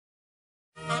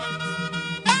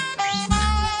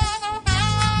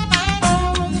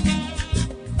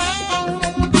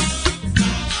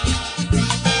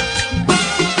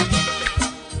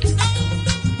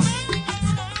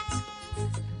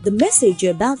message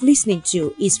you're about listening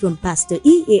to is from Pastor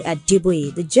E.A.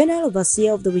 Adeboye, the General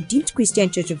Overseer of the Redeemed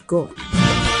Christian Church of God.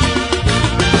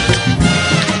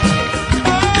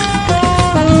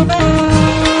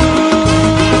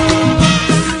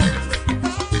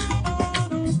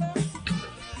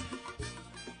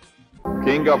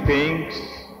 King of Kings,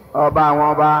 Ọba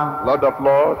àwọn ọba, Lord of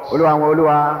Lords, Olúwa àwọn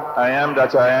olúwa, I am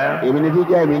that I am, èmi ni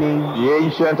jíjẹ́ èmi ni, the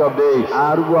Ancient of Days,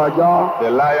 arúgbó ọjọ́,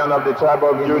 the Lion of the tribe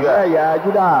of Judah, ẹ̀yà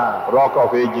Júdà, Rock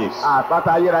of Ages,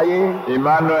 àpáta ayérayé,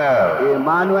 Emmanuel,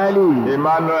 Emmanueli,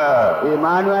 Emmanuel,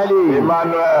 Emmanueli,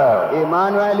 Emmanuel.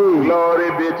 Emmanueli, Glory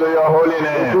be to your holy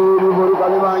name. ògo ni forúkọ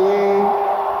mímọ́ yín,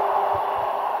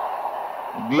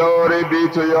 Glory be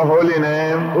to your holy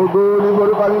name. ògo ni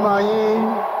forúkọ mímọ́ yín,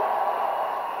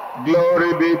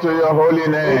 Glory be to your holy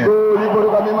name. ògo ni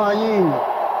forúkọ mímọ́ yín.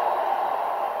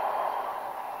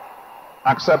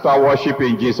 Accept our worship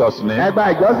in Jesus' Ẹ name.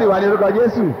 gba ìjọsìn wa ní orúkọ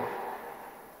Jésù.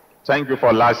 Thank you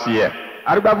for last year.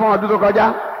 Arúgbó fún ọdún tó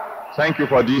kọjá, Thank you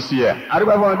for this year.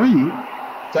 arúgbó fún ọdún yìí,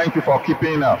 Thank you for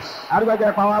keeping us. arúgbó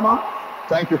jẹ́ pa wá mọ́,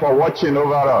 Thank you for watching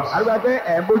over us. arúgbó pé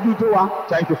ẹ̀ ń bójú tó wa,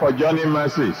 Thank you for journey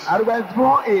mercies. arúgbó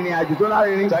fún ìrìn àjò tó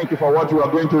lárinrin, Thank you for what you are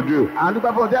going to do.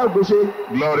 àdúgbò fún ọtí àgbèṣe.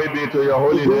 Glory be to your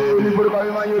holy Ògo ni name. forúkọ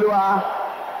mímọ́ yín Olúwa.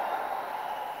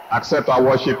 Accept our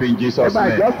worship in Ẹ Jesus' gba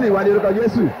name. ìjọsìn wa ní orúkọ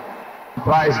Jésù.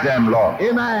 Praise them, Lord.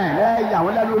 Amen. Ẹ yà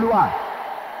wọ́n lẹ́nu Olúwa.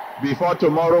 Before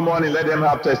tomorrow morning, let them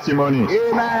have testimonies.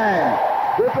 Amen.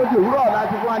 Ó tó di òwúrọ̀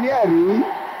láti fún wa ní ẹ̀rí.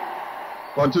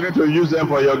 Continue to use them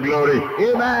for your glory.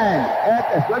 Amen. Ẹ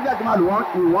tẹ̀síwájú àti máa lò wọ́n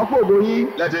ìwọ́n fún ògo yín.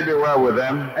 Let it be well with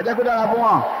them. Ẹ jẹ́ kó dára fún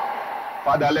wọn.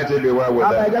 Father, let it be well with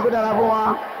Bàbá ẹ them. jẹ́ kó dára fún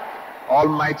wọn.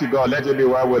 Almighty God, let it be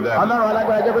well with them. Ọlọ́run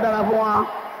alágbára ẹ jẹ́ kó dára fún wọn.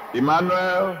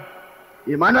 Emmanuel,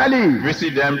 Emmanueli.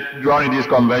 visit them during this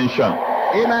convention.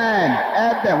 Amen.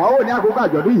 Ẹ bẹ̀ wọ́n wò ní àkókò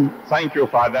àjọ̀dún yìí. Thank you,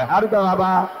 Father. Arúgbó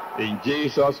bàbá. In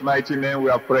Jesus' mighty name we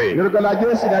are praying. Lórúkọ la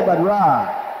Jésù ní gbàdúrà.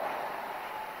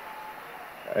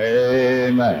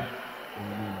 Amen.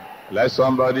 Let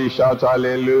somebody shout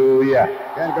hallelujah.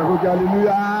 Ẹnìkan kó kí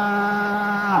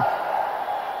hallelujah.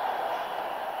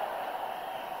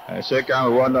 And shake hands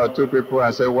with one or two people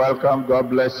and say, welcome, God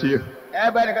bless you.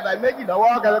 Ẹ bẹ nìkan tàbí méjì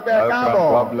lọ́wọ́ kẹsàn-án pé ẹ Welcome,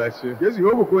 káàbọ̀. God bless you. Jésù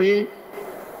yóò bùkún yín.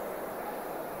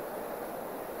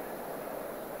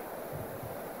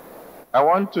 I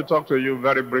want to talk to you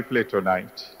very briefly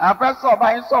tonight A fẹ́ sọ bá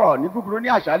yín sọ̀rọ̀ ní kúkúrú ní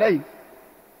àṣálẹ́ yìí.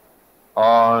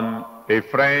 on a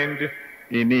friend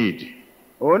in need.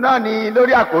 Òun náà ni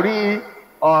lórí àkórí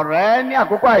ọ̀rẹ́ ní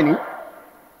àkókò àìní.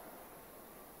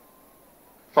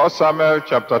 1 Samuel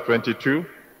chapter 22,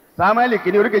 Sámúẹ́lì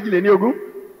kìíní orí kejìléní ogún.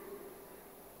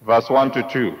 verse 1 to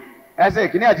 2. Ẹsẹ̀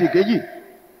ìkíní àti ìkejì.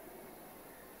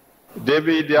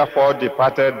 David therefore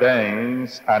departed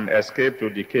thence and escaped to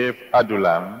the cave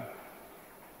Adullam.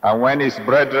 And when his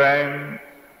brethren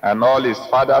and all his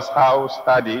father's house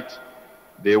heard it,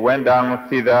 they went down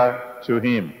thither to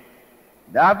him.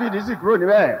 Dáfídì sì kúrò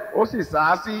níbẹ̀, ó sì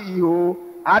sá sí ihò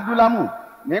Adúlámù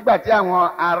nígbà tí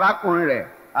àwọn arákùnrin rẹ̀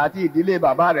àti ìdílé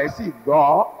bàbá rẹ̀ sì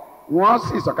gbọ́, wọ́n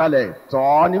sì sọ̀kalẹ̀ tọ̀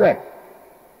ọ́ níbẹ̀.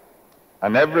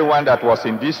 And everyone that was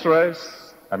in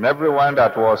distress, and everyone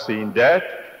that was in debt,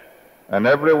 and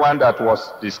everyone that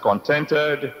was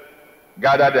discontented,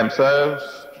 gathered themselves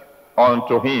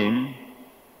unto him,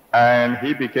 and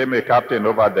he became a captain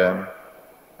over them,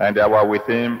 and there were with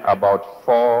him about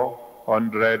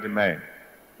 400 men.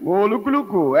 Wo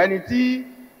olúkúlùkù ẹni tí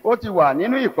ó ti wà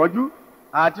nínú ìpọ́njú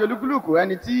àti olúkúlùkù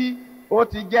ẹni tí ó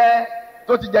ti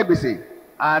jẹ gbèsè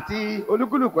àti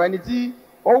olúkúlùkù ẹni tí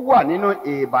ó wà nínú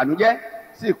ìbànújẹ́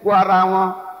sì kó ara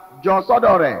wọn jọ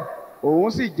sọ́dọ̀ rẹ̀, òun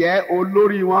sì jẹ́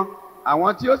olórí wọn.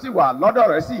 Àwọn tí ó sì wà lọ́dọ̀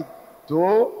rẹ̀ sì tó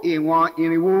ìwọ̀n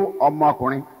 400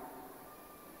 ọmọkùnrin.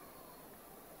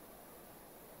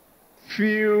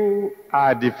 Few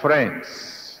are the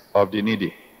friends of the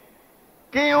needy.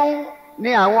 Kíhún ni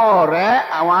àwọn ọ̀rẹ́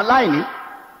àwọn aláìní.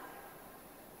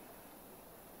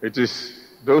 It is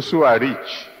those who are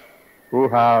rich who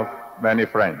have many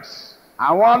friends.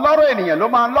 Àwọn ọlọ́rọ̀ ènìyàn ló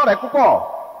máa ń lọ́rẹ̀ẹ́ púpọ̀.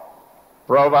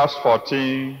 Proverbs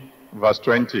 14, verse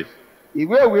 20.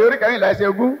 Ìwé ìwé orí kẹrìnlá ẹsẹ̀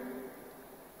ogún.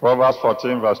 Proverbs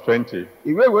 14, verse 20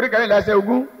 Ìwé ìwé orí kẹrìnlá ẹsẹ̀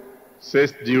ogún.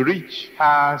 says, the rich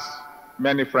has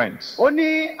many friends, Ó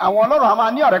ní àwọn ọlọ́rọ̀ a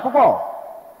máa ní ọ̀rẹ́ púpọ̀,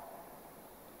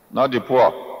 not the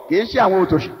poor. kìí ṣe àwọn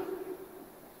òtòṣì.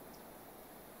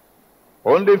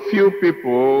 Only few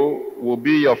people will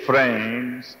be your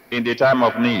friends in the time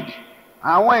of need.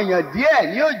 Àwọn èèyàn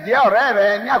díẹ̀ ni yóò jẹ́ ọ̀rẹ́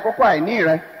rẹ ní àkókò àìní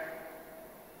rẹ.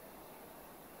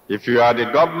 If you are the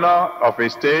governor of a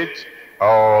state,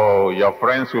 oh, your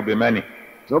friends will be many.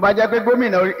 Tó bá jẹ́ pé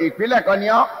gómìnà ìpínlẹ̀ kan ni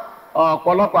ọ́,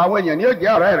 ọ̀pọ̀lọpọ̀ àwọn èèyàn ni yóò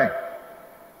jẹ́ ọ̀rẹ́ rẹ.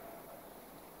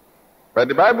 But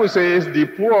the Bible says the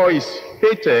poor is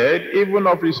hated even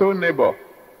of his own neighbor.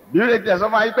 Bíbélì tẹ̀ sọ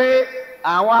fún wa pé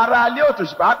àwọn ará ilé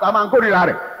òtòṣì pàápàá máa ń kórìíra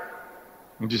rẹ̀.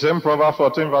 In the same Proverbs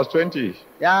 14 verse 20.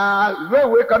 Ìwé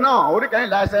ìwé kan náà orí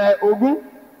kẹrìnlá ẹsẹ̀ 20.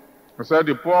 It said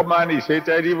the poor man is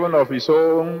hated even of his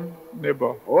own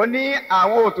neighbor. Ó ní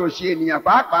àwọn òtòṣì ènìyàn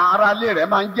pàápàá ará ilé rẹ̀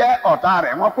máa ń jẹ́ ọ̀tá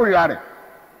rẹ̀, wọ́n kórìíra rẹ̀.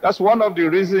 That's one of the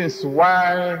reasons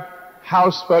why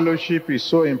house fellowship is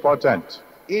so important.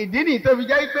 Ìdí nìyí tó fi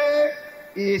jẹ́ pé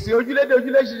ìsìn ojúlédé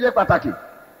ojúlé ṣiṣẹ́ pàtàkì.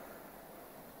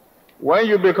 When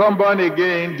you become born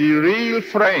again, the real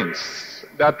friends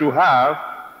that you have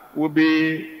will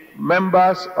be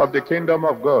members of the kingdom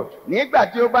of God.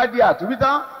 Nígbà tí ó bá di àtúbí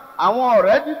tán, àwọn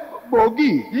ọ̀rẹ́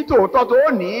gbòógì nítòótọ́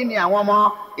tó ní ni àwọn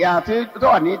ọmọ àti tó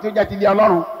wà ní tó jẹ́ ti ilé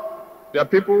Ọlọ́run. There are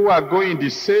people who are going the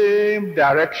same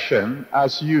direction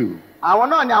as you. Àwọn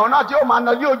náà ni àwọn náà tí ó máa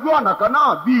lọ ní ojú ọ̀nà kan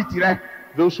náà bíi tirẹ̀.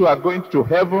 Those who are going to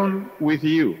heaven with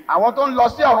you. Àwọn tó ń lọ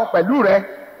sí ọ̀run pẹ̀lú rẹ̀.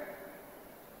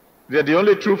 They're the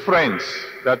only true friends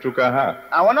that you can have.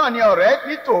 Àwọn náà ni ọ̀rẹ́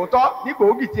ní tòótọ́ ní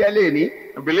gbòógì tí ẹ lè ní.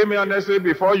 And believe me honestly,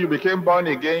 before you became born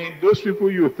again, those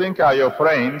people you think are your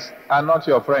friends are not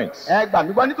your friends. Ẹ gbà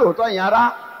mí gbọ́ ní tòótọ́ yẹn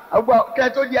ará. Gbogbo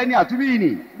kẹ́ tó di ẹni àtúbí yìí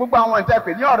ni. Gbogbo àwọn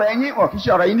ìtẹ̀pẹ̀ ní ọ̀rẹ́ yín wọ́n kì í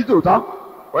ṣe ọ̀rẹ́ yín ní tòótọ́.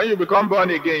 When you become born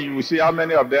again, you will see how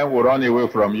many of them will run away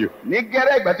from you. Ní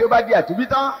gẹ́rẹ́ ìgbà tí ó bá di àtúbí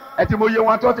tán, ẹ ti mọ iye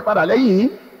wọn tó ti padà lẹ́yìn yín.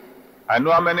 I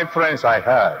know how many friends I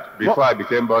had before I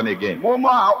became born again. Mo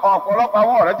mọ ọ̀pọ̀lọpọ̀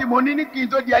àwọn ọ̀rẹ́ tí mo ní kí n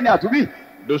tó di ẹni àtúbí.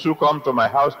 Those who come to my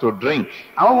house to drink.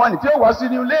 Àwọn wọn tí ó wá sí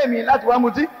ilé mi láti wá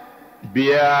mutí.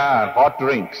 Beer and hot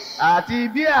drinks. Àti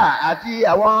bíà àti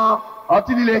àwọn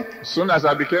ọtí líle. As soon as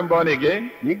I became born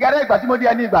again. Ní gẹ́rẹ́ ìgbà tí mo di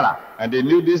ẹni ìgbàlà. And they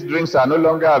knew these drinks are no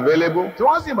longer available. Tí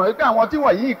wọ́n sì mọ̀ wípé àwọn tí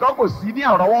wọ̀nyí kan kò sí ní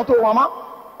àrọ́wọ́ tó wọn mọ́.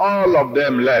 All of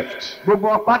them left.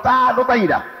 Gbogbo pátá ló gbẹ̀yìn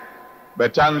dà.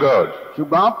 But thank God.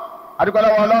 Ṣùgbọ́n adúpẹ́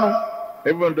lọ́wọ́ Ọlọ́run.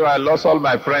 Even though I lost all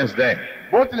my friends then.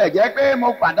 Bó tilẹ̀ jẹ́ pé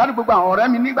mo pàdánù gbogbo àwọn ọ̀rẹ́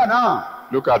mi nígbà náà.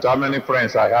 Look at how many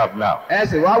friends I have now. Ẹ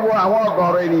sì wá wo àwọn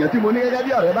ọgọ́rọ̀ ènìyàn tí mo ní gẹ́gẹ́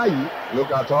bí ọ̀rẹ́ báyìí. Look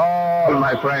at all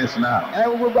my friends now. Ẹ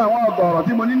wo gbogbo àwọn ọgọ́rọ̀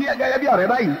tí mo ní gẹ́gẹ́ bí ọ̀rẹ́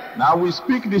báyìí. Now we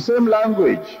speak the same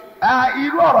language.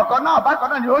 Irú ọ̀rọ̀ kan náà bákan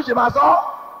náà ni ó ṣe máa sọ.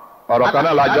 Ọ̀rọ̀ kan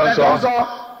náà la jọ ń sọ.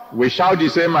 We shout the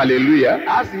same hallelujah.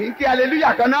 A sì ń kí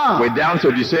hallelujah kan náà. We dance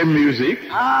to the same music.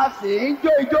 A sì ń jó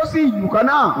ijó sí ìlù kan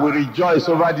náà. We rejoice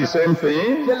over the same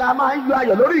thing. Ṣé la máa ń yọ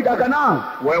ayọ̀ lórí ìgbà kan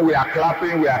náà? When we are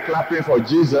clapping for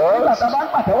Jesus. Nígbà tá a bá ń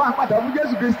pàtẹ́wọ́ à ń pàtẹ́wọ́ fún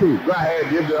Jésù Kristi. Go ahead,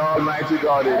 give the Almighty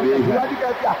God a big hand. Ìwádìí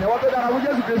kẹ́ fi àtẹ́wọ́ tó dára fún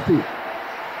Jésù Kristi.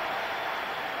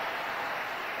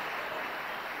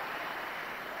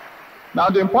 Now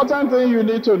the important thing you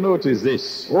need to note is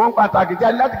this. Ohun pàtàkì tí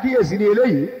a ní láti kíyèsí ní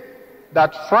eléyìí.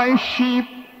 That friendship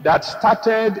that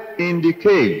started in the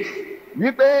cave.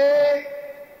 Wípé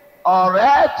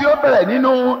ọ̀rẹ́ tí ó bẹ̀rẹ̀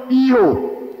nínú ihò.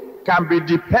 Can be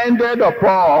depended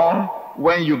upon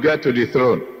when you get to the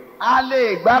throne. A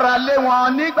lè gbára lé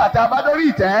wọn nígbà tá a bá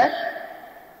dórí ìtẹ́.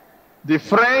 The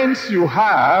friends you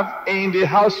have in the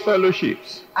house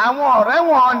fellowships. Àwọn ọ̀rẹ́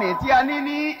wọn ni tí a ní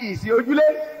ní ìsìn ojúlé.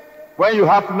 When you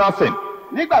have nothing.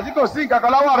 Nígbà tí kò sí nǹkan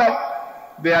kan lọ́wọ́ rẹ.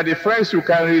 They are the friends you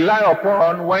can rely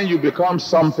upon when you become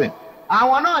something.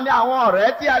 Àwọn náà ni àwọn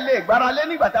ọ̀rẹ́ tí a lè gbára lé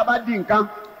nígbà tá a bá di nǹkan.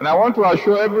 And I want to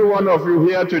assure every one of you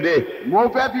here today. Mo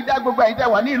fẹ́ fi dá gbogbo ẹ̀yin tẹ́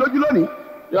wà ní ìlójú lónìí.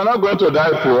 You are not going to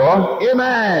die poor.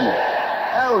 Amen.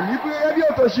 Ẹ ò ní kú gẹ́gẹ́ bí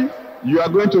òtòṣì. You are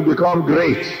going to become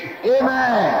great.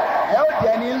 Amen. Ẹ ó di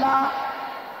ẹni ńlá.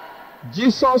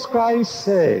 Jesus Christ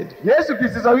said. Jésù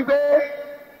Kristi sọ wípé.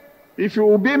 If you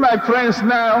will be my friends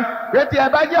now. Pé tí ẹ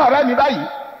bá jẹ́ ọ̀rẹ́ mi báyìí.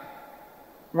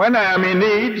 When I am in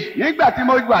need. Nígbà tí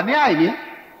mo wà ní àìní.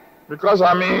 Because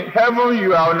I'm in heaven,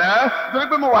 you are on earth. Torí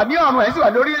pé mo wà ní ọ̀run ẹ̀ sì wà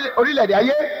ní orílẹ̀-èdè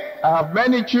ayé. I have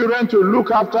many children to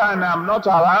look after and I'm not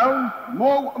around.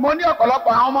 Mo ní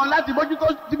ọ̀pọ̀lọpọ̀ àwọn ọmọ láti bójútó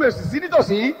tí mo sì sí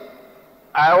nítòsí.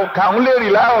 I can only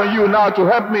rely on you now to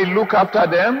help me look after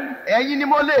them. Ẹ̀yin ni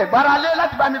mo lè gbára lé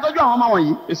láti bá mi tọ́jú àwọn ọmọ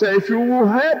wọ̀nyí. He said, if you will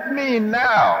help me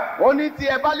now. Ó ní tí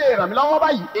ẹ bá lè ràn mí lọ́wọ́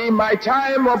báyìí. In my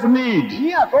time of need.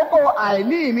 Ní àkókò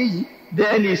àìní mi yìí.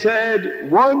 Then he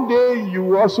said, one day you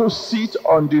will also sit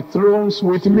on the thrones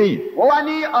with me. Ó wá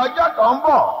ní ọjọ́ kan ń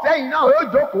bọ̀ tẹ́yìn náà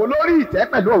yóò jókòó lórí ìtẹ́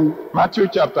pẹ̀lú òun. Matthew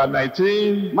chapter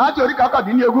 19. Mátíù orí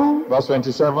kọkàndínlógún. Verse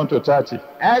 27 to 30.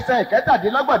 Ẹsẹ̀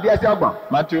ìkẹtàdínlọ́gbọ̀n dé ẹsẹ̀ ọgbọ̀n.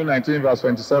 Matthew 19 verse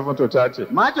 27 to 30.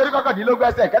 Mátíù orí kọkàndínlógún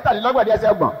ẹsẹ̀ ìkẹtàdínlọ́gbọ̀n dé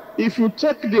ẹsẹ̀ ọgbọ̀n. If you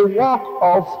take the work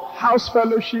of house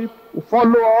fellowship,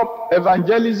 follow up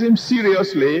evangelism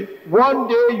seriously, one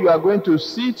day you are going to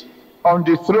sit on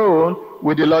the throne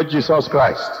with the Lord Jesus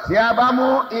Christ. Tí a bá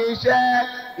mú iṣẹ́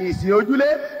ìsìn ojúlé,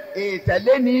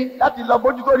 ìtẹ̀lé ni láti lọ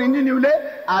bójútó ni nínú ilé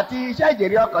àti iṣẹ́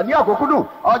ìjèrè ọkàn ní ọ̀kúnkúndùn,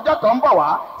 ọjọ́ kan ń bọ̀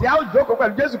wá tí a ó jókòó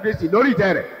pẹ̀lú Jésù Kristi lórí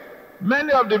ìtẹ́ rẹ̀.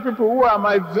 Many of the people who are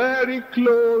my very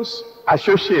close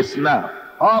associates now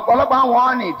ọ̀pọ̀lọpọ̀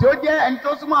àwọn ni tí ó jẹ́ ẹni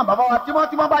tó súnmọ́ bàbá wa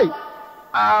tímọ́tímọ́ báyìí.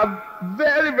 are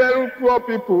very, very poor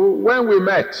people when we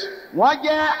met. Wọ́n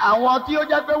jẹ́ àwọn tí ó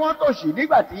jẹ́ pé wọ́n tòṣì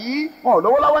nígbà tí wọn ò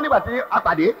lówó lọ́wọ́ nígbà tí a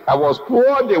pàdé. I was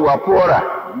poor, they were poorer.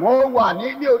 Mo wà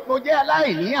mo jẹ́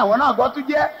aláìní, àwọn náà gbọ́ tún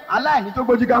jẹ́ aláìní tó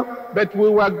gbójú kan. But we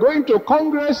were going to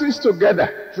congresses together.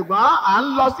 Ṣùgbọ́n à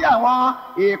ń lọ sí àwọn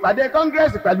ìpàdé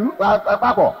congress pẹ̀lú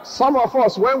papọ̀. Some of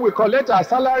us, when we collect our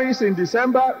salaries in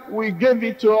December, we gave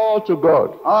it all to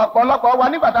God. Ọ̀pọ̀lọpọ̀ wa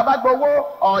nígbà tá a bá gbowó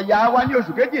ọ̀yà wa ní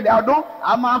oṣù kejìlá ọdún,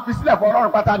 a máa ń fi sílẹ̀ fún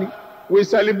Ọlọ́run pátá ni. We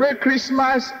celebrate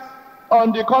Christmas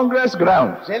on the Congress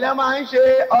ground. Ṣé lẹ́ máa ń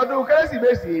ṣe ọdún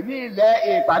Kérésìmesì ní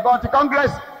ilẹ̀ ìpàgọ́ ti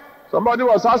Congress? Somebody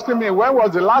was asking me, when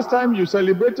was the last time you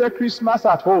celebrated Christmas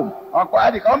at home? Ọ̀pọ̀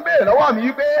ẹnìkan béèrè lọ́wọ́ mi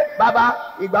wípé bàbá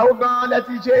ìgbà wo gan lẹ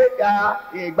ti ṣe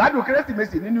ìgbádùn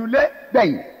Kérésìmesì nínú ilé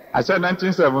gbẹ̀yìn? I said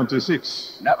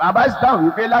 1976. Bàbá sì dáhùn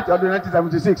wípé láti ọdún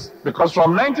 1976. Because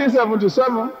from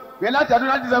 1977, Pé láti ọdún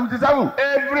 1977.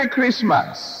 every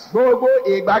Christmas, Gbogbo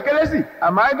ìgbà Kérésì.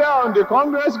 I'm either on the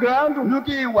Congress ground Inú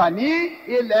kí n wà ní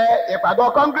ilẹ̀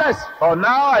ìpàgọ́ Congress. or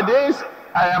nowadays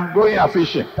I am going a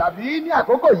fishing. Tàbí ní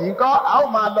àkókò yìí ńkọ́ a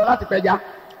ó máa lọ láti pẹja.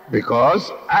 Because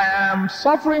I am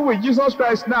suffering with Jesus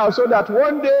Christ now so that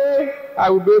one day I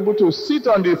will be able to sit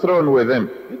on the throne with him.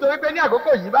 Nítorí pé ní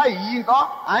àkókò yìí báyìí ńkọ́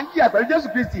à ń jìyà pẹ̀lú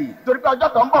Jésù Kristi. Nítorí pé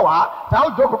ọjọ́ kan ń bọ̀ wá tá ó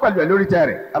jókòó pẹ̀lú ẹ̀ lórí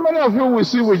tẹ̀rẹ̀. How many of you will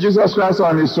sit with Jesus Christ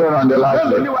on his throne on the last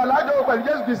Bẹ́ẹ̀ni day? wà lájọ́ pẹ̀lú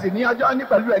Jésù Kristi ní ọjọ́ ní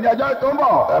pẹ̀lú ẹ̀ ní ọjọ́ tó ń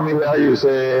bọ̀. Let me hear you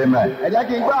say amen. Ẹ jẹ́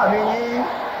kí n gbọ́ àmì yín.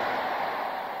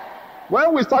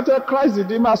 When we started Christ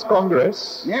Redeemer's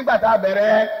Congress, Nígbà tá a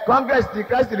bẹ̀rẹ̀ Congress ti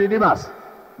Christ Redeemers.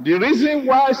 the reason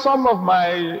why some of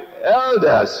my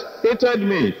elders hated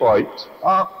me for it,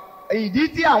 Ìdí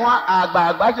tí àwọn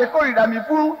àgbààgbà ṣe kórìíra mi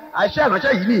fún àṣẹ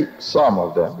ìránṣẹ́ yìí ni some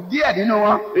of them, díẹ̀ nínú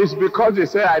wọn. is because they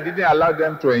said I didn't allow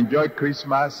them to enjoy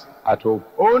Christmas at home.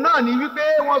 Òun náà ni wípé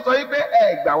wọ́n sọ wípé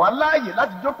ẹ gbà wá láàyè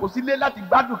láti jókòó sílé láti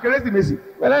gbádùn Kérésìmesì.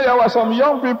 But then there were some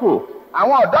young people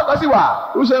Àwọn ọ̀dọ́ kan sì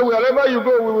wà. who said, wherever you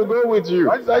go, we will go with you.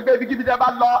 Wọ́n ti sọ pé ibikíbi tẹ́ bá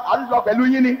lọ, à ń lọ pẹ̀lú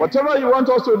yín ni. Whatever you want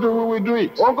us to do, we will do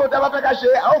it. Ohun kó tẹ́ bá fẹ́ ká ṣe,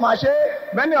 a ó máa ṣe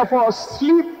é. Many of us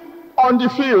sleep on the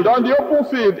field, on the open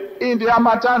field, in the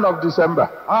harmattan of December.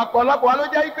 Ọ̀pọ̀lọpọ̀ wa ló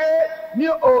jẹ́ pé ní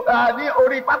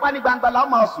orí pápá ní gbangba la ó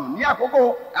máa sùn ní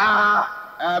àkókò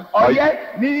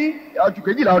ọyẹ́ ní oṣù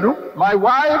kejìlá ọdún. My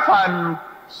wife and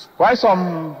quite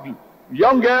some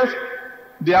young girls,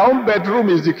 their own bedroom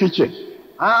is the kitchen.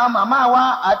 Àwọn màmá wa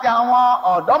àti àwọn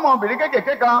ọ̀dọ́mọbìnrin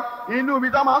kéékèèké kan inú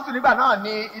ibi tó máa ń sùn nígbà náà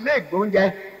ní ilé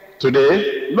ìgbóúnjẹ.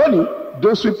 Today, Lónìí,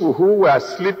 those people who were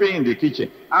sleeping in the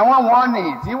kitchen, àwọn wọn ni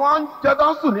tí wọ́n jẹ́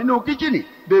tó ń sùn nínú kíchìnì.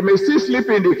 they may still sleep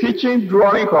in the kitchen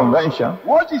during convention,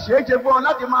 Wọ́n sì ṣeé ṣe fún wọn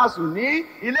láti máa sùn ní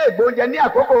ilé ìgbóúnjẹ ní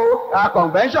àkókò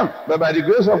convention. but by the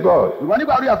grace of God, Ìwọ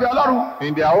nígbà orí ọ̀fẹ́ Ọlọ́run.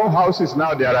 in their own houses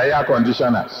now, there are air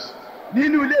conditioners.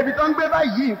 Nínú ilé ibi tó ń gbé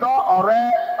báyìí nǹkan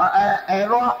ọ̀rẹ́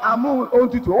ẹ̀rọ amú ohun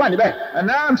tutù ó wà níbẹ̀. And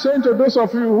now I'm saying to those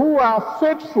of you who are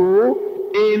faithful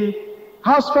in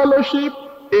house fellowship,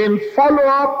 in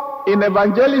follow-up, in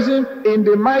evangelism, in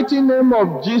the mighty name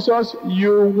of Jesus,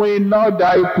 you will not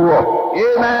die poor.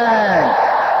 Amen.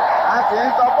 A sì ń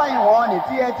sọ fún ìwọ̀n ní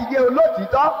tí ẹ ti jẹ́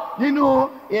olótìítọ́ nínú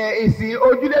ìsìn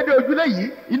ojúlédé ojúlé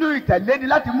yìí, inú ìtẹ̀léni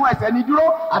láti mú ẹsẹ̀ ní dúró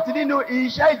àti nínú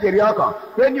iṣẹ́ ìjèrè ọkàn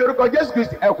pé ní orúkọ Jésù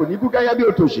Kristi ẹ kò ní kú gẹ́gẹ́ bí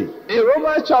òtòṣì. In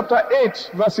Romans chapter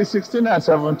 8, verses 16 and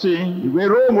 17, Ìwé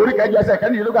Róòmù orí kẹjọ ẹsẹ̀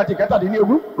kẹrìndínlógún àti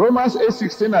kẹtàdínlógún. Romans 8,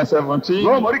 16 and 17,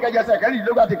 Róòmù orí kẹjọ ẹsẹ̀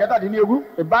kẹrìndínlógún àti kẹtàdínlógún.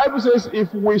 the Bible says,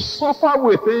 if we suffer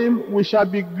with him, we shall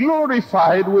be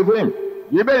glorified with him.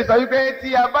 Ìbéèrè sọ wípé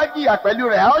tí a bá jìyà pẹ̀lú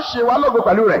rẹ̀, a ó ṣe wá lógo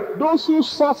pẹ̀lú rẹ̀. Those who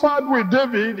suffered with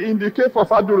David in the cave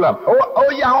of Adullam, Ó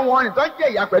yẹ àwọn wọn tó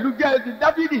jẹ́ ìyà pẹ̀lú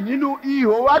Dáfídì nínú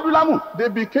ihò Adúlámù. they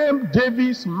became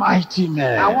David's mighty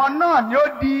men. Àwọn náà ni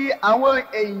ó di àwọn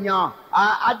èèyàn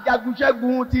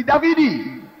ajagunṣẹ́gun ti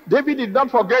Dáfídì. David did not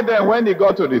forget them when he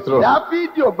got to the throne.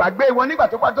 Dáfídì ò gbàgbé wọn nígbà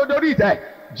tó pa tó dórí ìtẹ́.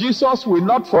 Jesus will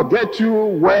not forget you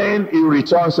when he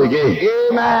returns again.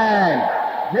 Amen.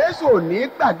 Jésù ò ní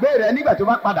gbàgbé rẹ nígbà tó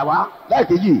bá padà wá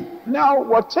lẹ́ẹ̀kejì. Now,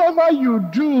 whatever you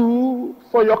do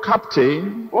for your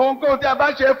captain, Ohunkóhun tí a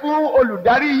bá ṣe fún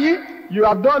olùdarí yín, you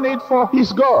have done it for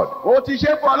his God. ó ti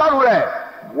ṣe fún Ọlọ́run rẹ̀.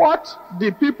 What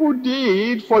the people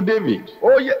did for David,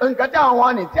 Nǹkan tí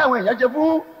àwọn ni tí àwọn èèyàn ṣe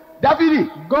fún Dáfídì,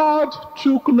 God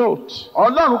took note.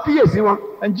 Ọlọ́run kíyèsí wọn.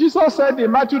 And Jesus said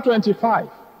in Matthew 25,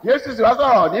 Jésù sì wá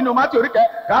sọ̀rọ̀ nínú Mátì orí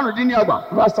karùndínlọ́gbọ̀n.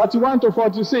 verse 31 to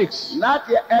 46.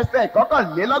 Láti ẹsẹ̀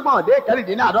ìkọkànlélọ́gbọ̀n dé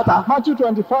ìkẹrìndínláàdọ́ta. Matthew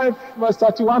 25, verse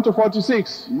 31 to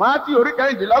 46. Mátì orí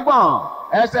kẹrìndínlọ́gbọ̀n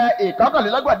ẹsẹ̀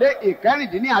ìkọkànlélọ́gbọ̀n dé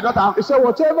ìkẹrìndínláàdọ́ta. He said,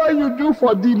 whatever you do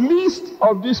for the least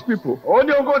of these people, Ó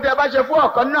ní ogún tẹ bá ṣe fún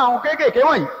ọ̀kan nínú àwọn kéékèèké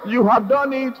wọ̀nyí. you have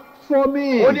done it for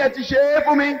me. Ó ní ẹ ti ṣe é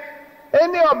fún mi.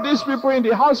 Any of these people in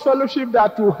the house fellowship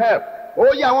that will help, Ó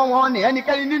yẹ wọn ní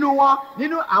ẹnikẹ́ni nínú wọn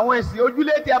nínú àwọn ẹ̀sìn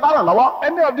ojúlé tí a bá ràn lọ́wọ́.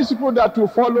 any of these people that will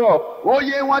follow up, Ó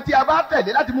yẹ wọn tí a bá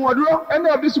tẹ̀lé láti mú wọn dúró. any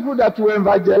of these people that will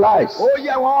evangelize. Ó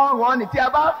yẹ wọn ní tí a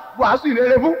bá wàásù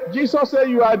ìrere fún. Jesus said,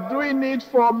 you are doing it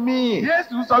for me.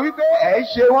 Jésù sọ wípé ẹ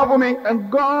ṣe wọ́n fún mi.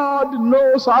 And God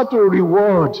knows how to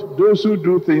reward those who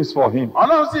do things for him.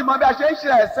 Ọlọ́run sì mọ bí a ṣe ń ṣe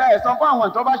ẹ̀san fún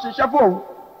àwọn tó bá ṣiṣẹ́ fún òun.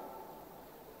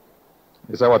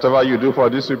 He said, whatever you do for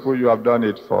these people, you have done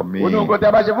it for me. Ó ní nǹkan tí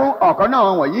a bá ṣe fún ọ̀kan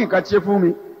náà wọ̀nyí nǹkan ti ṣe fún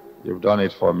mi. You've done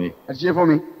it for me. Ẹ ti ṣe fún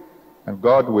mi. And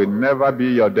God will never be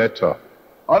your debtor.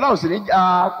 Ọlọ́run sì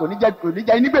kò ní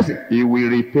jẹ́ ní gbèsè. He will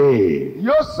repay.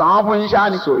 Yóò san án fún yín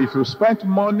ṣáá ni. So if you spend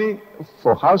money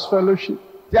for house fellowship,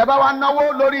 Tí ẹ bá wá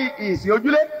náwó lórí ìsìn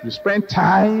ojúlé you spend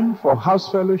time for house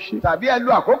fellowship, tàbí ẹ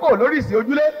lo àkókò lórí ìsìn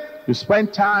ojúlé, you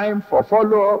spend time for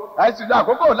follow-up, ẹ sì lo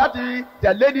àkókò láti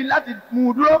tẹ̀lé ni láti mú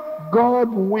un dúró. God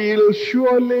will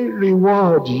surely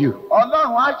reward you.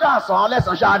 Ọlọ́run á ṣàṣàn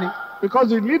lẹ́san ṣáá ni. Because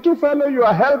the little fellow you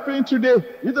are helping today,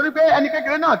 Nítorí pé ẹni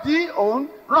kékeré náà tí òun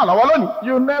ràn lọ́wọ́ lónìí.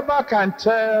 you never can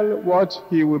tell what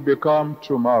he will become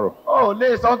tomorrow. Ó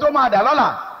lè sọ tó máa dà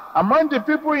lọ́la. Among the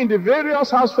people in the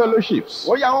various house fellowships,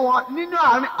 Ó yà wọn nínú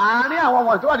àárín àwọn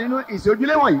wọn tó wà nínú ìsìn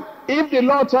ojúlé wọ̀nyí. if the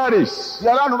Lord tarries, Tí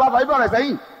Ọlọ́run bá fa ibọ̀ rẹ̀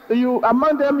sẹ́yìn.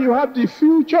 among them you have the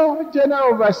future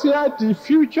general overseer, the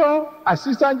future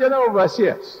assistant general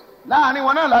overseers. Láàárín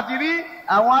wọn náà láti rí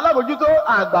àwọn alábòjútó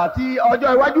àgbà ti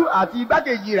ọjọ́ iwájú àti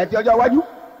igbákejì rẹ̀ ti ọjọ́ iwájú.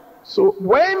 So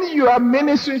when you are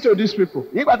ministering to these people,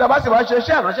 Nígbà tá a bá sì wá ṣe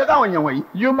iṣẹ́ ìránṣẹ́ táwọn èèyàn wọ̀nyí.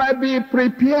 you might be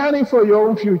preparing for your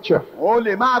own future. O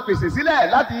lè máa pèsè sílẹ̀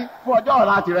láti fún ọjọ́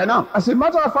ọ̀la tirẹ̀ náà. As a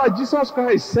matter of fact, Jesus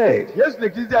Christ said, Jésù lè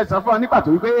kí ṣe sọ fún ọ ní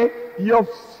pàtó wípé your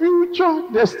future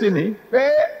destiny pé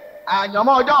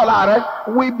àyànmọ́ ọjọ́ ọ̀la rẹ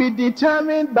will be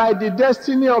determined by the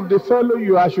destiny of the fellow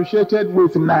you are associated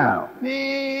with now.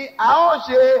 ni a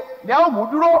ó mú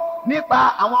dúró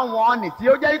nípa àwọn wọ̀nnì tí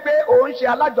ó jẹ́ pé ó ń ṣe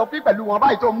alájọpín pẹ̀lú wọn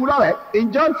báyìí tó mú lọ́rẹ̀ẹ́.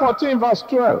 In John 14 verse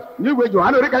 12, Ní ìwé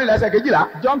Jòhánù orí kẹrìnlá ẹsẹ̀ kejìlá.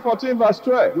 John 14 verse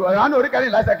 12, Jòhánù orí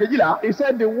kẹrìnlá ẹsẹ̀ kejìlá. he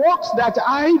said, the works that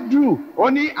I do, Ó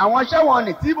ní àwọn iṣẹ́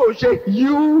wọ̀nnì tí mò ń ṣe.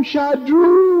 you shall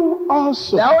do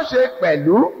also. Lẹ́ ó ṣe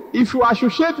pẹ̀lú. If you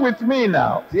associate with me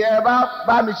now Tí ẹ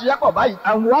bá mi ṣiṣẹ́ pọ̀ báyìí.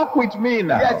 and work with me Tí ẹ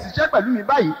now, sì ṣiṣẹ́ pẹ̀lú mi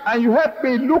báyìí. and you help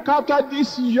me look after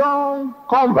these young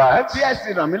converts, Tí ẹ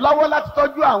sì ràn mí lọ́wọ́ láti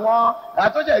tọ́jú àwọn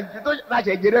àtúnṣe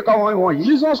ìjẹ́rẹ́ kan wọ̀nyí.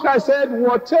 Jesus Christ said,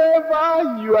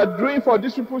 whatever you are doing for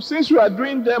these people, since you are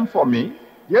doing them for me,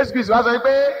 Jésù Kristi wá sọ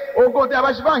pé ogun tí a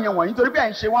bá ṣe fún àyàn wọ̀nyí torí pé ẹ̀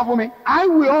ń ṣe wọ́n fún mi. I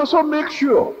will also make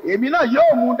sure Èmi náà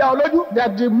yóò mú un dá ọ lójú.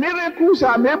 that the miracles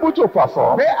I'm able to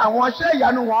perform, Pé àwọn iṣẹ́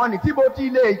ìyanu wọn ni tí mo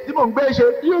ń gbé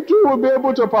ṣe. you too will be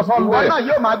able to perform Ìwọ náà them.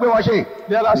 yóò máa gbé wọn ṣe.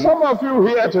 There are some of you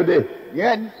here today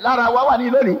Yẹn lára wa wà ní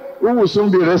lónìí. who will soon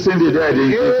be raising the dead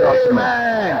in Jesus' name.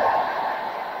 Amen.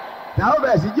 Táwọn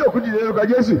bẹ̀rẹ̀ sí jí òkú dìde lórúkọ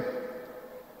Jésù.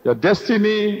 Your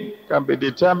destiny can be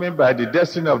determined by the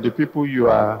destiny of the people you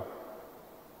are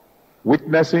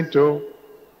witnessing to,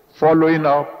 following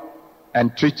up,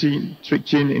 and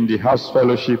preaching in the house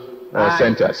fellowship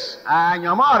centers.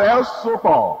 Àyànmọ́ rẹ̀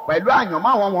sopọ̀ pẹ̀lú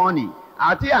àyànmọ́ àwọn wọn ni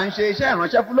àti à ń ṣe iṣẹ́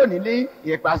ìránṣẹ́ fún lónìí ní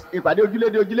ìpàdé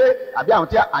ojúlé àbí àwọn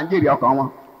tí à ń jèrè ọkàn wọn.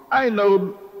 I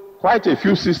know quite a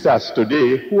few sisters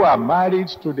today who are married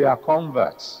to their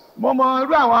converts. Mo mọ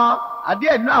irú àwọn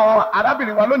àdíẹ̀ nínú àwọn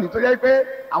arábìnrin wa lónìí tó jẹ́ pé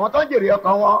àwọn tó ń jèrè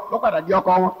ọkàn wọn ló padà di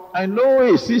ọkọ wọn. I know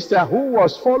a sister who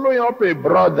was following up a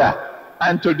brother,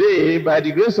 and today, by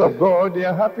the grace of God, they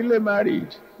are happily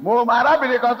married. Mo mọ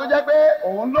arábìnrin kan tó jẹ́ pé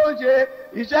òun ló ń ṣe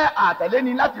iṣẹ́ àtẹ̀lé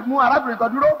ni láti mú arábìnrin kan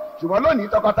dúró ṣùgbọ́n lónìí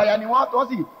tọkọtaya ni wọ́n tó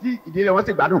sì tí ìdílé wọn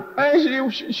sì gbádùn.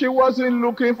 And she wasn't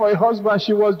looking for a husband,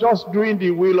 she was just doing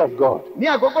the will of God. Ní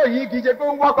àkókò yìí kì í ṣe pé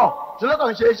ó ń wọ́kọ̀ ṣọlọ́kàn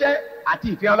ń ṣe iṣẹ́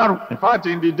àti ìfẹ́ Ọlọ́run. In fact,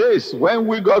 in the days when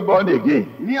we got born again,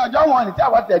 Ní ọjọ́ wọn ni tí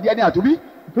àwa tẹ̀ díẹ̀ ní àtúbí.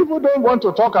 People don't want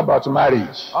to talk about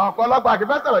marriage. Ọ̀pọ̀lọpọ̀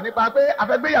àkìfẹ́ sọ̀rọ̀ nípa pé a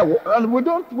fẹ́ gbéyàwó. And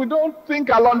we don't think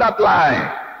along that line.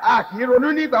 A kì í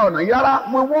ronú nípa ọ̀nà yìí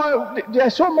rárá.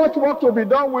 There's so much work to be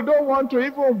done, we don't want to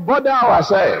even bother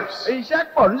ourselves.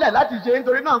 Iṣẹ́ pọ̀ nílẹ̀ láti ṣe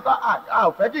nítorí náà nǹkan a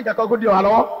ò fẹ́ kí nǹkan kan kó dí wa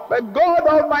lọ́wọ́. But God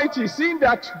Almighty, seeing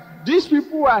that these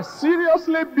people are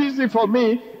seriously busy for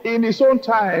me, in His own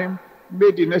time,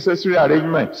 made the necessary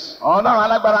arrangements. Ọlọ́run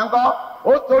alágbára ńkọ́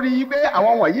ó torí pé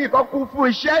àwọn wọ̀nyí kọ́ kú fún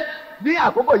iṣẹ́ ní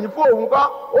àkókò yìí fún òun kọ́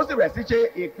ó sì bẹ̀rẹ̀ sí ṣe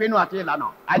ìpinnu àti ìlànà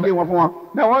ayé wọn fún wọn.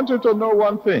 Now I want you to know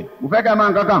one thing. mo fẹ́ kẹ́ ẹ máa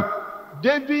nǹkan kan.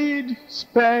 David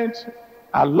spent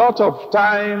a lot of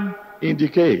time in the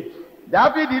cave.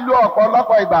 Dáfídì lo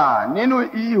ọ̀pọ̀lọpọ̀ ìgbà nínú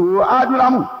ihò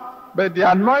Ádúlámù. But the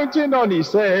anointing on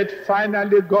his head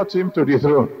finally got him to the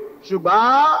throne.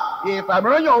 Ṣùgbọ́n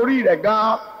ìfàmìíràn orí rẹ̀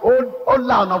gan ó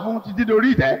la ọ̀nà fún títí dorí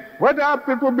ìtẹ́. Whether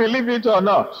people believe it or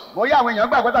not, bóyá àwọn èèyàn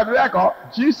gbàgbọ́ tàbí bẹ́ẹ̀ kọ́.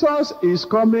 Jesus is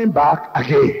coming back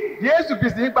again. Jésù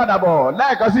Kristi ń padà bọ̀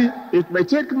lẹ́ẹ̀kan sí. It may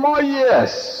take more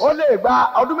years, ó lè gba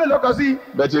ọdún mélòó kan sí.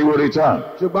 but he will return.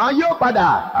 ṣùgbọ́n yóò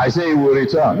padà. I say he will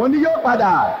return. mo ní yóò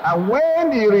padà. And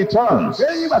when he returns,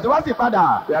 lẹ́yìn ìgbà tó wá sì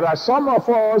padà. there are some of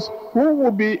us who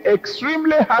will be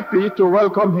extremely happy to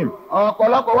welcome him.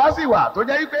 ọ̀pọ̀lọpọ̀ wá sì wà tó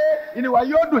jẹ́ wípé inú wa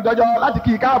yóò dùn jọjọ láti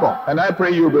kí i káàbọ̀. And I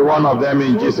pray you be one of them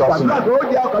in Jesus' Àdúrà name. tó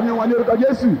jẹ́ ọkàn mi wọn ní orúkọ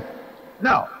Jésù.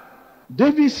 Now,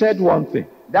 David said one thing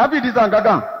Dáfídì sọ nǹkan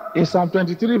kan. in Psalm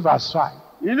 23 verse 5.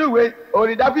 inú ìwé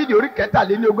orin Dáfídì orí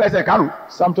kẹtàléníogún ẹsẹ̀ karùn-ún.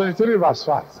 Psalm 23 verse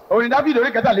 5. orin Dáfídì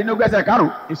orí kẹtàléníogún ẹsẹ̀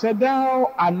karùn-ún. He said,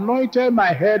 Thou anointed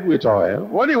my head with oil,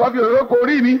 wọ́n ní ìwọ fi òróró kó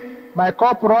orí mi. my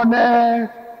cup runneth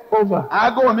over.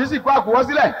 aago mi sì kó àkúwọ́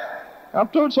sílẹ̀.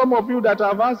 I've told some of you that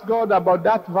I've asked God about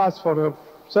that verse for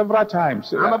several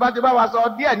times. àwọn bàbá ti bá wa sọ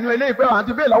díẹ̀ nínú eléyìí pé àwọn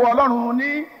ti bẹ́ẹ̀ lọ́wọ́ Ọlọ́run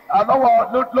ní lọ́wọ́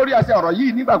lórí ẹsẹ̀ ọ̀rọ̀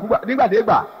yìí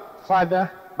nígbàdégbà. Father,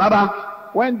 bàbá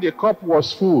when the cup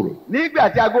was full, nígbà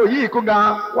tí aago yìí kún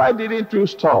gan. why didn't you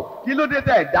stop? kí ló dé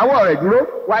tẹ̀ dáwọ́ rẹ̀ dúró.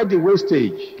 Why the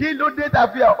wastage? kí ló dé tẹ̀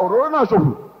fi òróró náà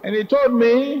ṣòfò. And he told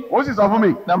me, ó sì sọ fún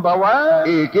mi. number one,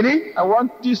 èkíní. I want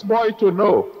this boy to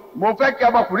know mo fẹ́ kí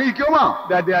ọmọkùnrin yìí kí ó mọ̀.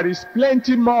 that there is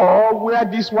plenty more where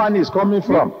this one is coming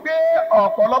from. pé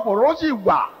ọ̀pọ̀lọpọ̀ òróró sì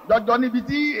wà jọjọ níbi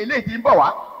tí eléyìí ti ń bọ̀ wá.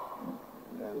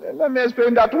 Let me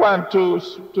explain that one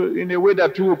in a way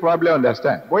that you will probably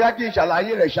understand. bóyá kí n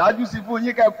ṣàlàyé rẹ̀ ṣáájú sí fún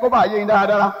yín kẹ́ kó bá yé yín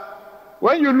dáradára.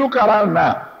 When you look around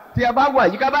now, tí ẹ bá wà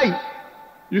yíká báyìí.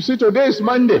 you see today is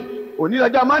Monday. òní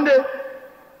lọ́jọ́ Monday.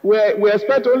 We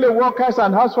expect only workers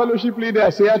and house fellowship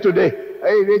leaders here today.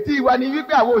 ìrètí wa ni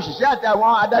wípé àwọn òṣìṣẹ́ àti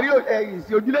àwọn adarí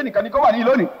ìsìn ojúlé nìkan ni kó wà ní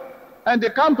lónìí. And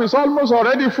the camp is almost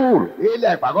already full.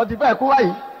 ilẹ̀ ìpàgọ́ ti fẹ́ kú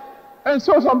wáyìí. And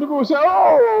so some people will say,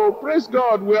 oh, praise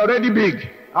God, we're already big.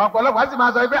 àwọn ọ̀pọ̀lọpọ̀ á sì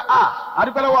máa sọ pé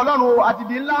àdúpẹ́ lọ́wọ́ Ọlọ́run o àti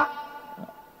di ńlá.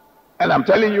 And I'm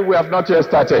telling you, we have not yet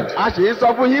started. a sì ń sọ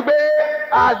fún yín pé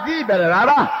àti ìbẹ̀rẹ̀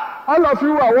rárá. All of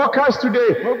you are workers today.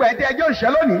 gbogbo ẹ̀ tí ẹjọ́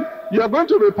òṣìṣẹ́ lónìí. You are going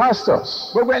to be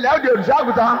pastors. gbogbo ilẹ̀ òde olùṣọ́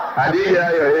àgùntàn. I didn't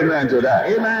hear your amen to that.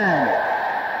 Amen.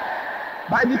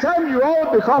 By the time you all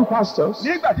become pastors,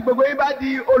 nígbà tí gbogbo yín bá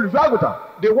di olùṣọ́ àgùntàn.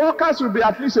 the workers will be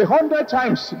at least 100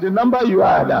 times the number you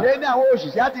are now. ṣé ní àwọn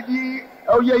òṣìṣẹ́ á ti di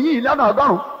oyè yìí lọ́nà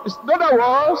ọgọ́rùn-ún. In other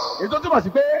words, ètò túmọ̀ sí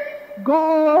pé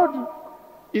God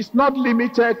is not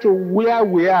limited to where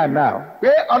we are now.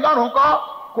 pé Ọlọ́run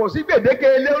kò sí gbèdéke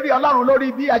lórí Ọlọ́run lórí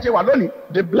bí a ṣe wà lónìí.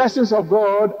 The blessings of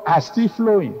God are still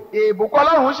flowing, ìbùkún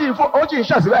Ọlọ́run ó sì ń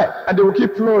ṣàn síbẹ̀. and they will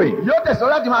keep flowing. yóò tẹ̀síwájú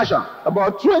láti máa ṣàn.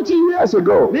 About 20 years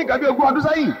ago, ní nǹkan bí 20 ọdún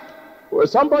sẹ́yìn.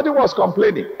 somebody was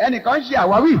complaining ẹnìkan ń ṣe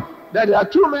àwáwí. that there are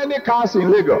too many cars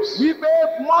in Lagos. wípé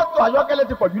mọ́tò ayọ́kẹ́lẹ́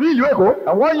ti pọ̀jù ní ìlú Èkó.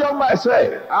 And one young man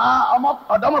said,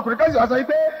 ọ̀dọ́mọkùnrin kan sì wá sọ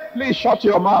wípé please shut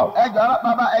your mouth. ẹ jọ̀ọ́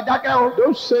bàbá ẹ dákẹ́ o.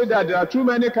 Don't say that there are too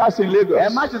many cars in Lagos. ẹ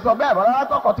má ṣe sọ bẹ́ẹ̀ bọ́lá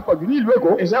tọkọ̀ ti pọ̀jù ní ìlú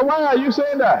Èkó. He said, why are you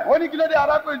saying that? ó ní kí ló dé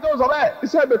arákùnrin tó ń sọ bẹ́ẹ̀. He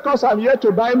said, because I'm here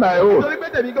to buy my own. nítorí pé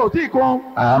tèmi kò tí ì kún.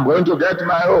 I'm going to get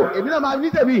my own. èmi náà máa ní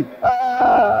tèmi.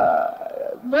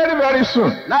 Very, very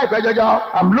soon. láìpẹ́ jọjọ.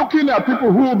 I'm looking at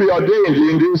people who will be ordained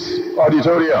in this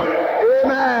auditorium.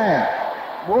 Amen.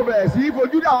 mo bẹ̀rẹ̀ sí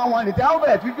fojú dá àwọn wọn nìtẹ́ àwọn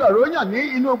bẹ̀rẹ̀ fi fi ọ̀rọ̀ yàn ní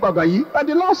inú gbọ̀ngàn yìí. And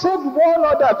the Lord said one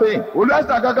other thing.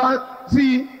 olùwẹ̀sán kankan sí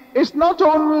i. It's not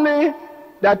only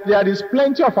that there is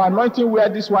plenty of anointing where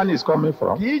this one is coming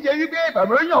from. kì í ṣe wípé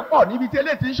ìbẹ̀rù yàn pọ̀ níbi tí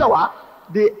eléyìí ti ń ṣọ̀wá.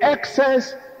 The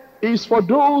excess is for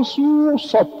those who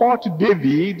support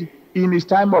David in his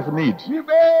time of need.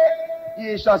 wípé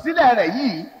ìṣọ̀sílẹ̀ rẹ̀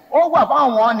yìí ó wà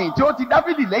fáwọn ọ̀nì tí ó ti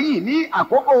Dáfídì lẹ́yìn ní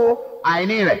àkókò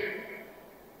àìní rẹ̀.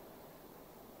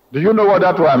 Do you know what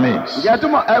that one means? ìyẹn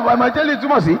ẹ̀mọ̀tẹ́lẹ̀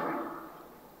túmọ̀ sí.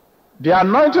 The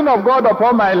anointing of God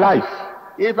upon my life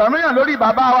ìfẹ̀míyàn lórí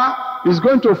bàbá wa. is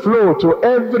going to flow to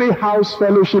every house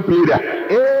fellowship leader.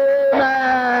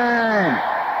 Amen.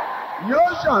 yóò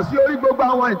ṣàn sí orí gbogbo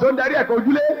àwọn ètò ń darí ẹ̀kọ́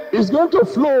ojúlé. It's going to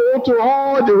flow to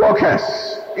all the workers.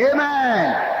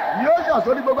 Amen. yóò ṣàn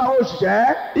sórí gbogbo àwọn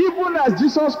òṣìṣẹ́. Even as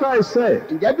Jesus Christ said,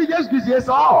 ǹjẹ́ bí Jésù Kristi ṣe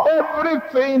sọ.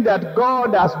 everything that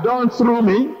God has done through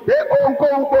me pé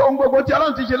ohun gbogbo tí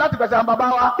Ọlọ́run ti ṣe láti pàṣẹ àwọn bàbá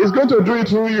wa. is going to do it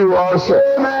through you also.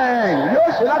 Amen. yóò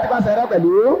ṣe láti pàṣẹ rẹ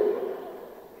pẹ̀lú.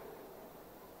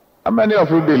 How many of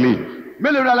you believe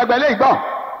mélòó ni alàgbà ilé ìgbọ́.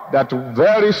 that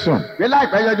very soon, pé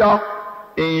láìpẹ́ jọjọ,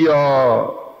 in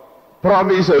your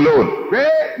province alone, pé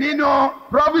nínú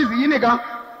province yìí nìkan,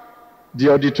 the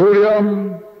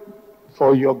auditorium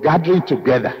for your gathering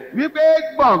together wípé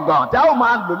gbọ̀ngàn tí a ó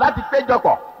máa lò láti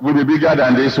péjọpọ̀. will be bigger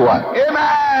than this one.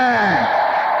 Amen.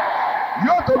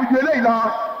 Yóò tóbi ju eléyìí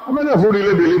lọ. How many of you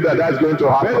really believe that that's going to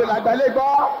Bẹ́ẹ̀ni happen? làgbàlẹ̀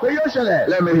gbọ́ pé yóò ṣẹlẹ̀.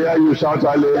 Let me hear you shout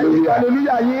hallelujah.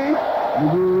 Hallelujah yín.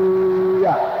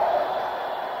 Hallelujah.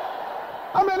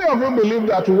 How many of you believe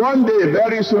that one day,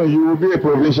 very soon, you will be a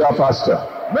provincial pastor?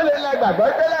 Mélòó lẹ gbàgbọ́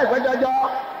pé láìpẹ́ jọjọ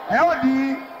ẹ ó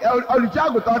di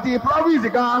olùṣọ́àgùtàn ti province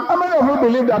kan. How many of you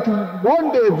believe that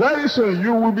one day, very soon,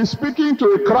 you will be speaking to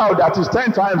a crowd that is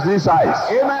 10 times this size?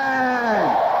 Amen.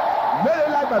 Mélòó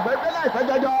lẹ gbàgbọ́ pé láìpẹ́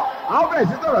jọjọ àwọn bẹ̀rẹ̀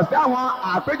sí sọ̀rọ̀ sí àwọn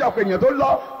àpéjọpọ̀ ènìyàn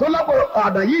tó lọ́pọ̀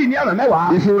ọ̀nà yìí ní ọ̀nà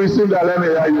mẹ́wàá. If you receive that, let me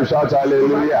hear you shout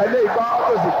hallelujah. Ilé ìkọ́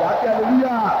oṣù kàákì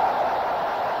hallelujah.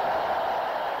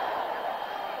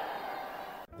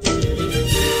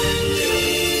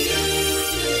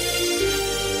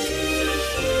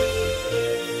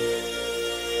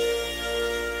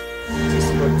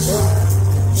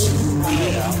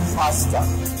 Faster.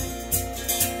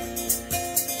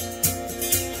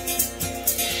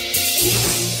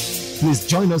 Please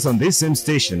join us on this same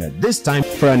station at this time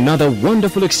for another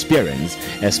wonderful experience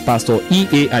as Pastor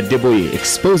E.A. Adeboye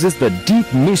exposes the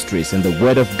deep mysteries in the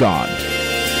Word of God.